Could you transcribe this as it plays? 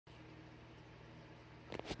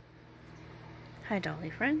Hi Dolly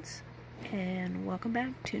friends, and welcome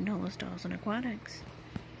back to Nola's Dolls and Aquatics.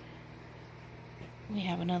 We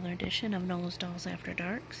have another edition of Nola's Dolls After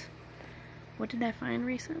Darks. What did I find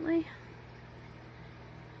recently?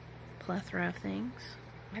 Plethora of things.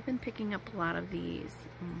 I've been picking up a lot of these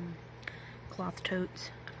cloth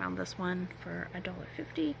totes. I found this one for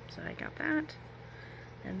 $1.50, so I got that.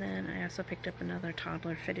 And then I also picked up another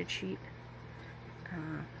toddler fitted sheet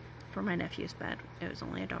for my nephew's bed. It was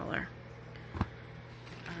only $1.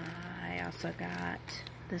 I also got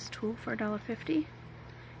this tool for $1.50. You can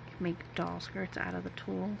make doll skirts out of the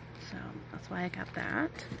tool, so that's why I got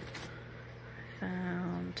that. I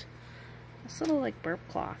found this little like burp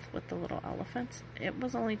cloth with the little elephants. It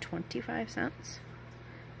was only 25 cents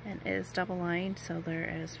and it is double lined, so there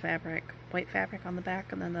is fabric, white fabric on the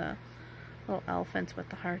back, and then the little elephants with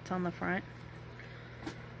the hearts on the front.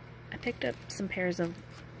 I picked up some pairs of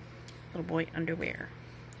little boy underwear.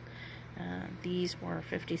 These were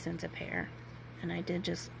 50 cents a pair, and I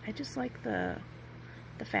just like the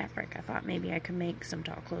fabric. I thought maybe I could make some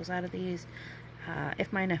doll clothes out of these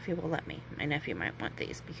if my nephew will let me. My nephew might want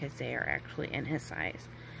these because they are actually in his size.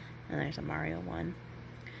 And there's a Mario one,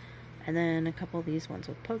 and then a couple of these ones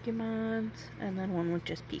with Pokemons, and then one with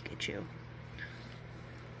just Pikachu,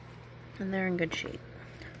 and they're in good shape.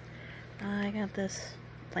 I got this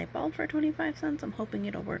light bulb for 25 cents. I'm hoping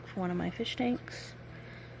it'll work for one of my fish tanks.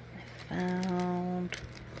 I found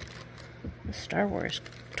the Star Wars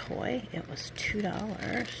toy. It was $2.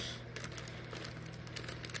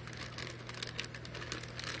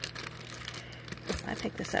 I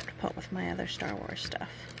picked this up to put with my other Star Wars stuff.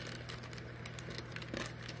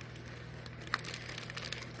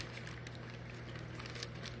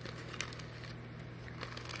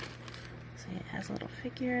 See, it has a little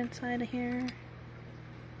figure inside of here.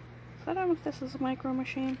 So I don't know if this is a micro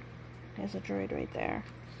machine. There's a droid right there.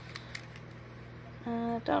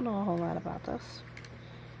 Don't know a whole lot about this,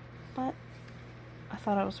 but I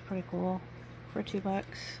thought it was pretty cool for $2,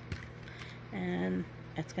 and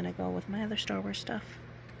it's gonna go with my other Star Wars stuff.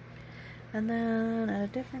 And then at a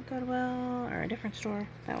different Goodwill, or a different store,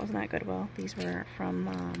 that was not Goodwill, these were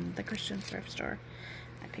from the Christian thrift store.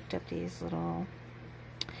 I picked up these little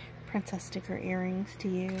princess sticker earrings to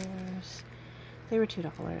use. They were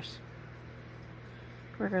 $2.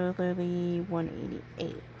 Regularly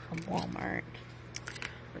 $1.88 from Walmart.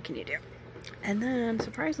 What can you do? And then,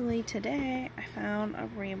 surprisingly, today I found a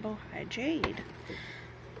rainbow high jade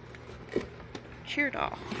cheer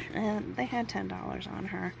doll, and they had $10 on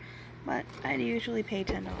her, but I'd usually pay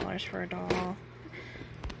 $10 for a doll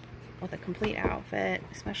with a complete outfit.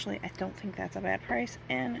 Especially, I don't think that's a bad price,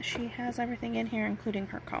 and she has everything in here, including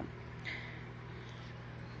her comb.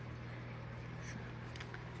 So,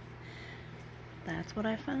 that's what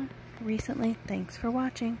I found recently. Thanks for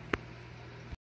watching.